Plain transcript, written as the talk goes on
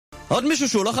עוד מישהו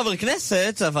שהוא לא חבר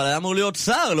כנסת, אבל היה אמור להיות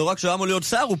שר, לא רק שהוא היה אמור להיות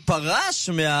שר, הוא פרש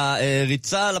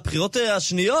מהריצה לבחירות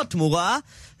השניות, תמורה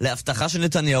להבטחה של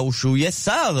נתניהו שהוא יהיה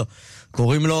שר.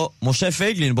 קוראים לו משה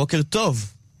פייגלין, בוקר טוב.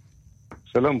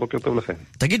 שלום, בוקר טוב לכם.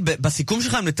 תגיד, בסיכום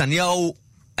שלך עם נתניהו,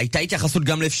 הייתה התייחסות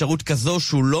גם לאפשרות כזו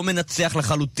שהוא לא מנצח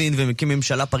לחלוטין ומקים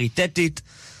ממשלה פריטטית?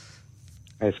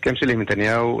 ההסכם שלי עם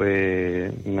נתניהו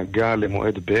נגע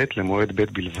למועד ב'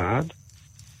 בלבד.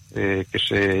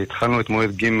 כשהתחלנו את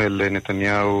מועד ג'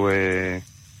 נתניהו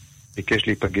ביקש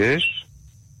להיפגש,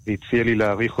 והציע לי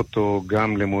להאריך אותו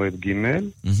גם למועד ג'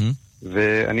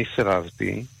 ואני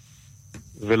סירבתי,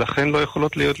 ולכן לא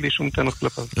יכולות להיות לי שום טענות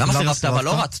כלפיו. למה סירבת אבל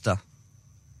לא רצת?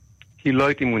 כי לא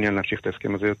הייתי מעוניין להמשיך את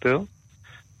ההסכם הזה יותר,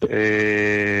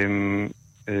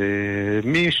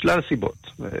 משלל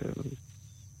סיבות.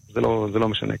 זה לא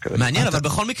משנה כרגע. מעניין, אבל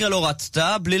בכל מקרה לא רצת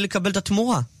בלי לקבל את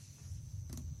התמורה.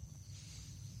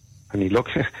 אני לא...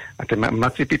 מה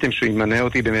ציפיתם שהוא ימנה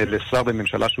אותי לשר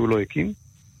בממשלה שהוא לא הקים?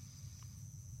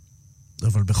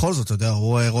 אבל בכל זאת, אתה יודע,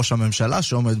 הוא ראש הממשלה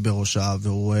שעומד בראשה,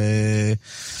 והוא...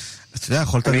 אתה יודע,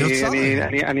 יכולת להיות שר.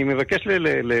 אני מבקש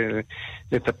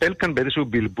לטפל כאן באיזשהו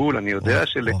בלבול. אני יודע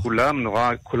שלכולם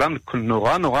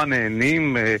נורא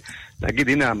נהנים להגיד,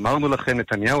 הנה אמרנו לכם,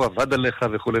 נתניהו עבד עליך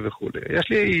וכו' וכו'. יש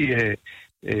לי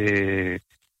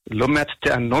לא מעט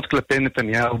טענות כלפי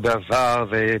נתניהו בעבר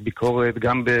וביקורת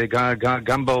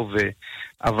גם בהווה,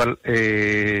 אבל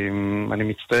אני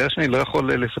מצטער שאני לא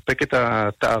יכול לספק את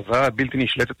התאווה הבלתי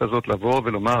נשלטת הזאת לבוא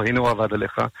ולומר, הנה הוא עבד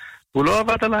עליך. הוא לא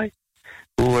עבד עליי.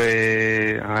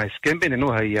 ההסכם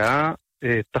בינינו היה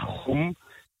תחום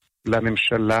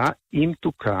לממשלה אם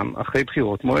תוקם אחרי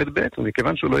בחירות מועד ב',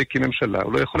 ומכיוון שהוא לא הקים ממשלה,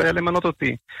 הוא לא יכול היה למנות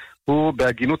אותי. הוא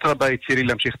בהגינות רבה הציע לי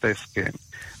להמשיך את ההסכם.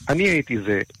 אני הייתי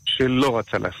זה שלא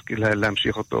רצה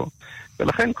להמשיך אותו,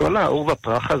 ולכן כל האור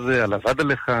והפרח הזה, על עבד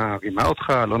עליך, רימה אותך,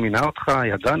 לא מינה אותך,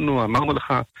 ידענו, אמרנו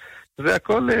לך, זה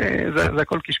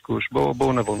הכל קשקוש.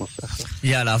 בואו נעבור נושא אחר.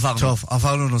 יאללה, עברנו. טוב,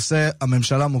 עברנו נושא.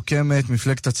 הממשלה מוקמת,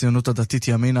 מפלגת הציונות הדתית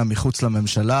ימינה מחוץ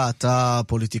לממשלה. אתה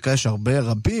פוליטיקאי, יש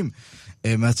רבים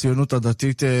מהציונות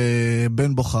הדתית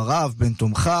בין בוחריו, בין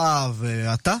תומכיו,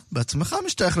 ואתה בעצמך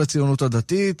משתייך לציונות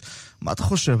הדתית. מה אתה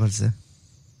חושב על זה?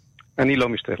 אני לא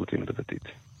משתייך לציונות הדתית.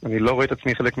 אני לא רואה את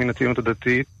עצמי חלק מן הציונות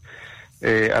הדתית,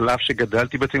 על אף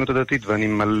שגדלתי בציונות הדתית, ואני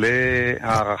מלא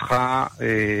הערכה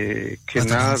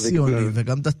כנה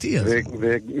וגם דתי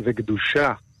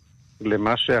וגדושה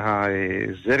למה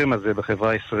שהזרם הזה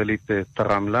בחברה הישראלית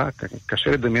תרם לה.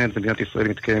 קשה לדמיין את מדינת ישראל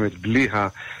מתקיימת בלי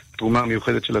התרומה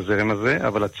המיוחדת של הזרם הזה,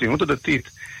 אבל הציונות הדתית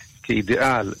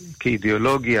כאידיאל,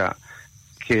 כאידיאולוגיה,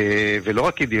 ולא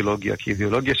רק אידיאולוגיה, כי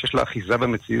אידיאולוגיה שיש לה אחיזה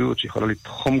במציאות, שיכולה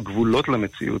לתחום גבולות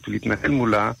למציאות ולהתנהל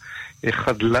מולה,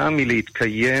 חדלה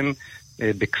מלהתקיים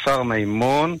בכפר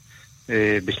מימון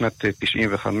בשנת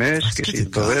 95,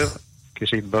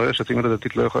 כשהתברר שהציונות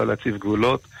הדתית לא יכולה להציב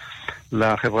גבולות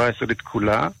לחברה הישראלית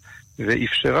כולה,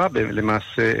 ואפשרה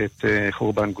למעשה את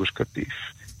חורבן גוש קטיף.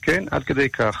 כן, עד כדי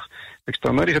כך. וכשאתה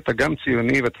אומר לי שאתה גם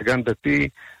ציוני ואתה גם דתי,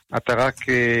 אתה רק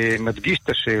מדגיש את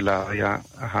השאלה.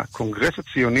 הקונגרס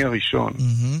הציוני הראשון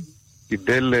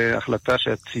קיבל החלטה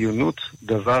שהציונות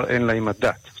דבר אין לה עם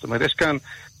הדת. זאת אומרת,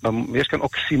 יש כאן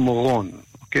אוקסימורון.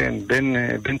 כן,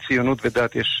 בין ציונות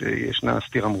ודת ישנה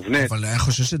סתירה מובנית. אבל אני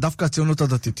חושב שדווקא הציונות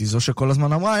הדתית היא זו שכל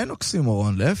הזמן אמרה, אין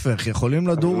אוקסימורון, להפך, יכולים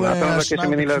לדור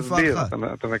שניים בכפיפה אחת.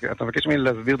 אתה מבקש ממני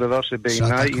להסביר דבר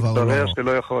שבעיניי יתברר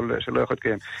שלא יכול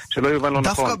להתקיים, שלא יובן לא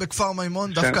נכון. דווקא בכפר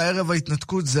מימון, דווקא ערב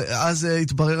ההתנתקות, אז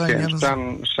התברר העניין הזה?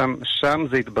 שם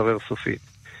זה התברר סופית,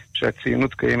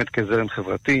 שהציונות קיימת כזרם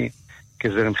חברתי,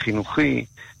 כזרם חינוכי,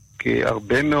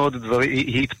 כהרבה מאוד דברים,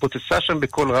 היא התפוצצה שם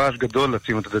בכל רעש גדול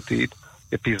לציונות הדתית,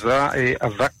 פיזרה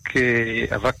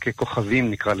אבק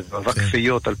כוכבים נקרא לזה, אבק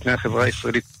פיות על פני החברה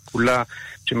הישראלית כולה,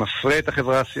 שמפרה את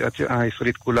החברה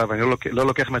הישראלית כולה, ואני לא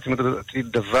לוקח מהציונות הדתית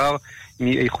דבר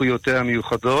מאיכויותיה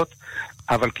המיוחדות,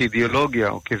 אבל כאידיאולוגיה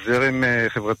או כזרם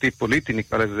חברתי פוליטי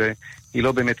נקרא לזה, היא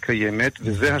לא באמת קיימת,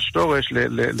 וזה השורש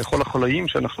לכל החולאים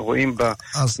שאנחנו רואים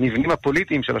במבנים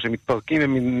הפוליטיים שלה, שמתפרקים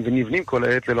ונבנים כל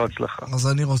העת ללא הצלחה. אז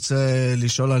אני רוצה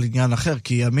לשאול על עניין אחר,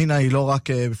 כי ימינה היא לא רק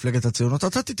מפלגת הציונות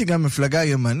הדתית, היא גם מפלגה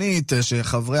ימנית,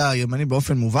 שחבריה הימני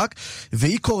באופן מובהק,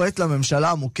 והיא קוראת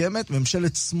לממשלה המוקמת,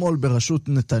 ממשלת שמאל בראשות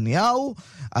נתניהו.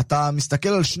 אתה מסתכל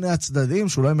על שני הצדדים,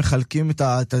 שאולי מחלקים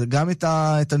גם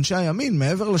את אנשי הימין,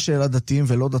 מעבר לשאלה דתיים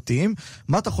ולא דתיים.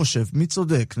 מה אתה חושב? מי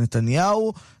צודק?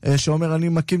 נתניהו, שאומר אני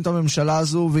מקים את הממשלה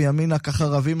הזו וימינה ככה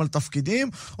רבים על תפקידים,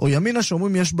 או ימינה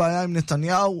שאומרים יש בעיה עם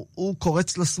נתניהו, הוא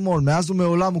קורץ לשמאל, מאז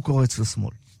ומעולם הוא קורץ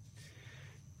לשמאל?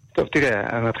 טוב,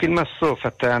 תראה, נתחיל מהסוף.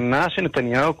 הטענה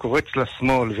שנתניהו קורץ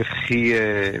לשמאל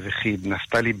וכי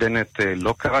נפתלי בנט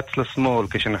לא קרץ לשמאל,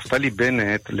 כשנפתלי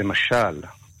בנט,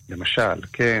 למשל,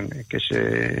 כן,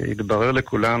 כשהתברר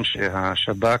לכולם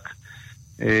שהשב"כ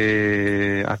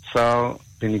עצר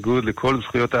בניגוד לכל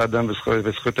זכויות האדם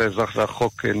וזכויות האזרח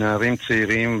והחוק נערים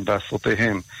צעירים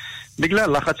בעשרותיהם,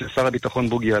 בגלל לחץ של שר הביטחון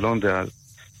בוגי יעלון דאז,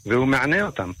 והוא מענה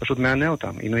אותם, פשוט מענה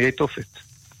אותם, עינויי תופת.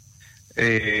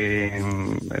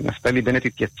 נפתלי בנט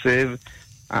התייצב,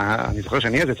 אני זוכר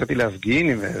שאני אז יצאתי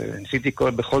להפגין וניסיתי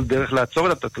בכל דרך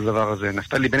לעצור את הדבר הזה.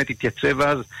 נפתלי בנט התייצב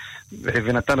אז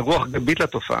ונתן רוח גבית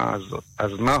לתופעה הזאת.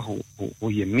 אז מה הוא?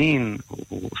 הוא ימין?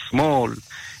 הוא שמאל?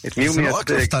 את מי הוא מייצג? זה לא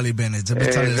רק נפתלי בנט, זה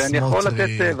בצלאל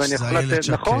סמוטריץ',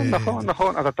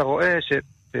 נכון. אז אתה רואה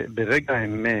שברגע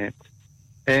האמת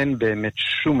אין באמת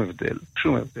שום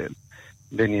הבדל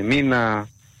בין ימינה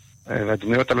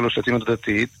והדמויות הללו של הציונות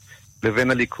הדתית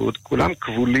לבין הליכוד, כולם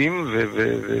כבולים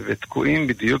ותקועים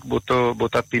בדיוק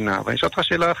באותה פינה. ואני אשאל אותך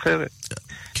שאלה אחרת.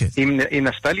 כן. אם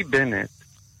נפתלי בנט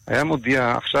היה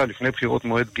מודיע עכשיו, לפני בחירות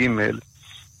מועד ג'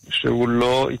 שהוא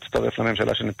לא יצטרף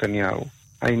לממשלה של נתניהו,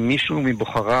 האם מישהו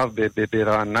מבוחריו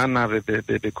ברעננה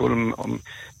ובכל,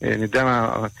 אני יודע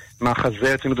מה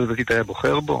חזה הציונות הדתית היה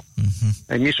בוחר בו?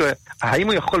 האם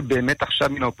הוא יכול באמת עכשיו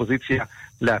מן האופוזיציה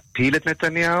להפיל את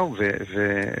נתניהו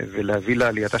ולהביא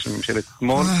לעלייתה של ממשלת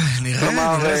שמאל?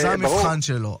 נראה, זה המבחן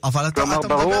שלו. אבל אתה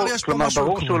מדבר, יש פה משהו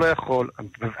ברור שהוא לא יכול.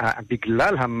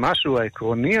 בגלל המשהו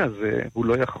העקרוני הזה, הוא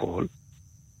לא יכול.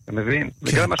 אתה מבין?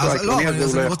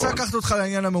 אני רוצה לקחת אותך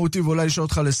לעניין המהותי ואולי לשאול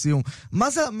אותך לסיום.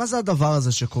 מה זה הדבר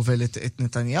הזה שכובל את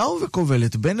נתניהו וכובל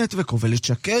את בנט וכובל את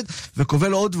שקד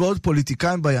וכובל עוד ועוד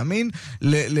פוליטיקאים בימין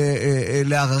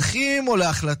לערכים או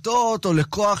להחלטות או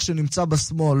לכוח שנמצא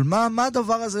בשמאל? מה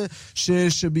הדבר הזה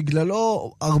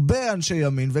שבגללו הרבה אנשי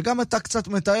ימין, וגם אתה קצת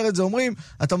מתאר את זה, אומרים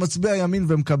אתה מצביע ימין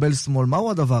ומקבל שמאל?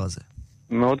 מהו הדבר הזה?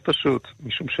 מאוד פשוט,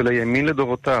 משום שלימין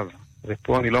לדורותיו,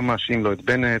 ופה אני לא מאשים לא את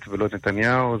בנט ולא את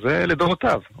נתניהו, זה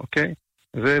לדורותיו, אוקיי?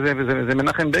 זה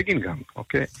מנחם בגין גם,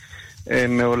 אוקיי?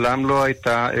 מעולם לא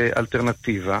הייתה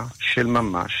אלטרנטיבה של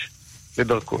ממש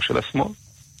לדרכו של השמאל.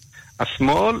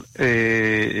 השמאל,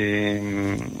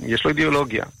 יש לו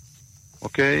אידיאולוגיה,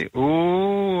 אוקיי?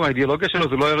 האידיאולוגיה שלו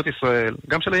זה לא ארץ ישראל,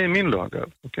 גם של הימין לא אגב,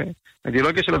 אוקיי?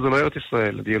 האידיאולוגיה שלו זה לא ארץ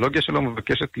ישראל, האידיאולוגיה שלו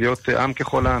מבקשת להיות עם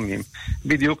ככל העמים,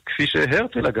 בדיוק כפי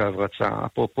שהרצל אגב רצה,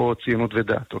 אפרופו ציונות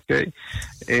ודת, אוקיי?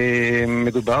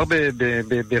 מדובר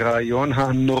ברעיון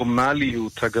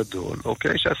הנורמליות הגדול,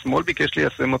 אוקיי? שהשמאל ביקש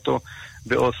ליישם אותו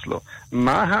באוסלו.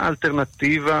 מה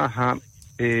האלטרנטיבה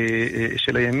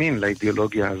של הימין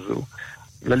לאידיאולוגיה הזו?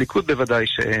 לליכוד בוודאי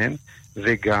שאין,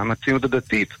 וגם הציונות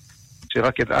הדתית,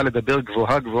 שרק ידעה לדבר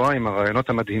גבוהה גבוהה עם הרעיונות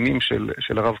המדהימים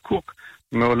של הרב קוק,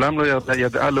 מעולם לא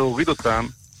ידעה להוריד אותם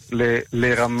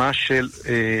לרמה של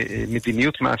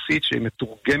מדיניות מעשית שהיא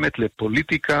מתורגמת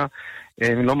לפוליטיקה,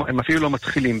 הם אפילו לא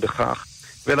מתחילים בכך.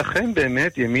 ולכן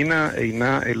באמת ימינה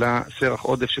אינה אלא סרח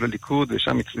עודף של הליכוד,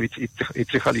 ושם היא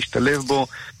צריכה להשתלב בו,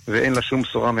 ואין לה שום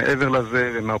בשורה מעבר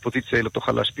לזה, ומהאופוזיציה היא לא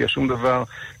תוכל להשפיע שום דבר,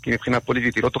 כי מבחינה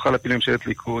פוליטית היא לא תוכל להפיל ממשלת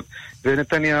ליכוד.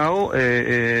 ונתניהו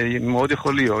מאוד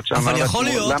יכול להיות, אבל יכול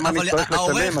להיות, אבל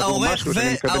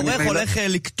העורך הולך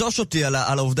לקטוש אותי על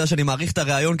העובדה שאני מעריך את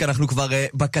הרעיון, כי אנחנו כבר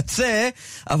בקצה,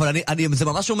 אבל זה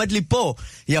ממש עומד לי פה.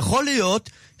 יכול להיות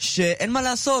שאין מה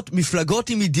לעשות, מפלגות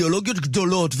עם אידיאולוגיות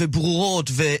גדולות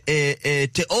וברורות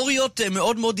ותיאוריות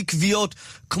מאוד מאוד עקביות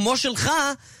כמו שלך,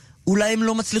 אולי הן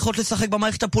לא מצליחות לשחק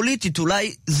במערכת הפוליטית,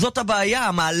 אולי זאת הבעיה,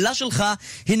 המעלה שלך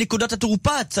היא נקודת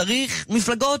התורפה, צריך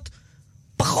מפלגות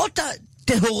פחות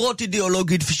טהורות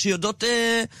אידיאולוגית שיודעות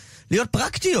להיות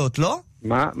פרקטיות, לא?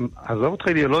 עזוב אותך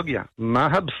אידיאולוגיה, מה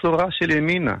הבשורה של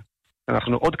ימינה?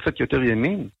 אנחנו עוד קצת יותר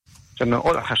ימין?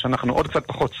 שאנחנו עוד קצת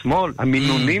פחות שמאל,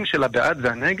 המינונים של הבעד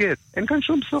והנגד, אין כאן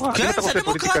שום בשורה. כן, זה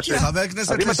דמוקרטיה. חבר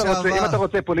הכנסת לשעבר. אם אתה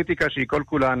רוצה פוליטיקה שהיא כל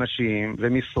כולה אנשים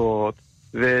ומשרות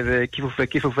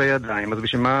וכיפופי ידיים, אז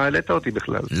בשביל מה העלית אותי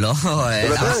בכלל? לא,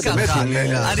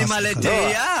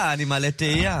 אני מלא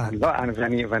תהייה.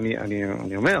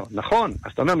 ואני אומר, נכון,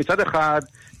 אז אתה אומר מצד אחד,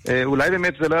 אולי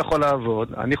באמת זה לא יכול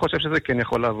לעבוד, אני חושב שזה כן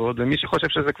יכול לעבוד, ומי שחושב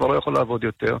שזה כבר לא יכול לעבוד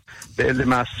יותר,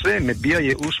 למעשה מביע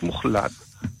ייאוש מוחלט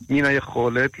מן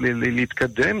היכולת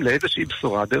להתקדם לאיזושהי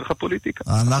בשורה דרך הפוליטיקה.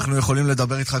 אנחנו יכולים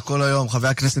לדבר איתך כל היום, חבר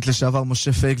הכנסת לשעבר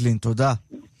משה פייגלין, תודה.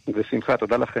 בשמחה,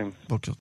 תודה לכם. בוקר.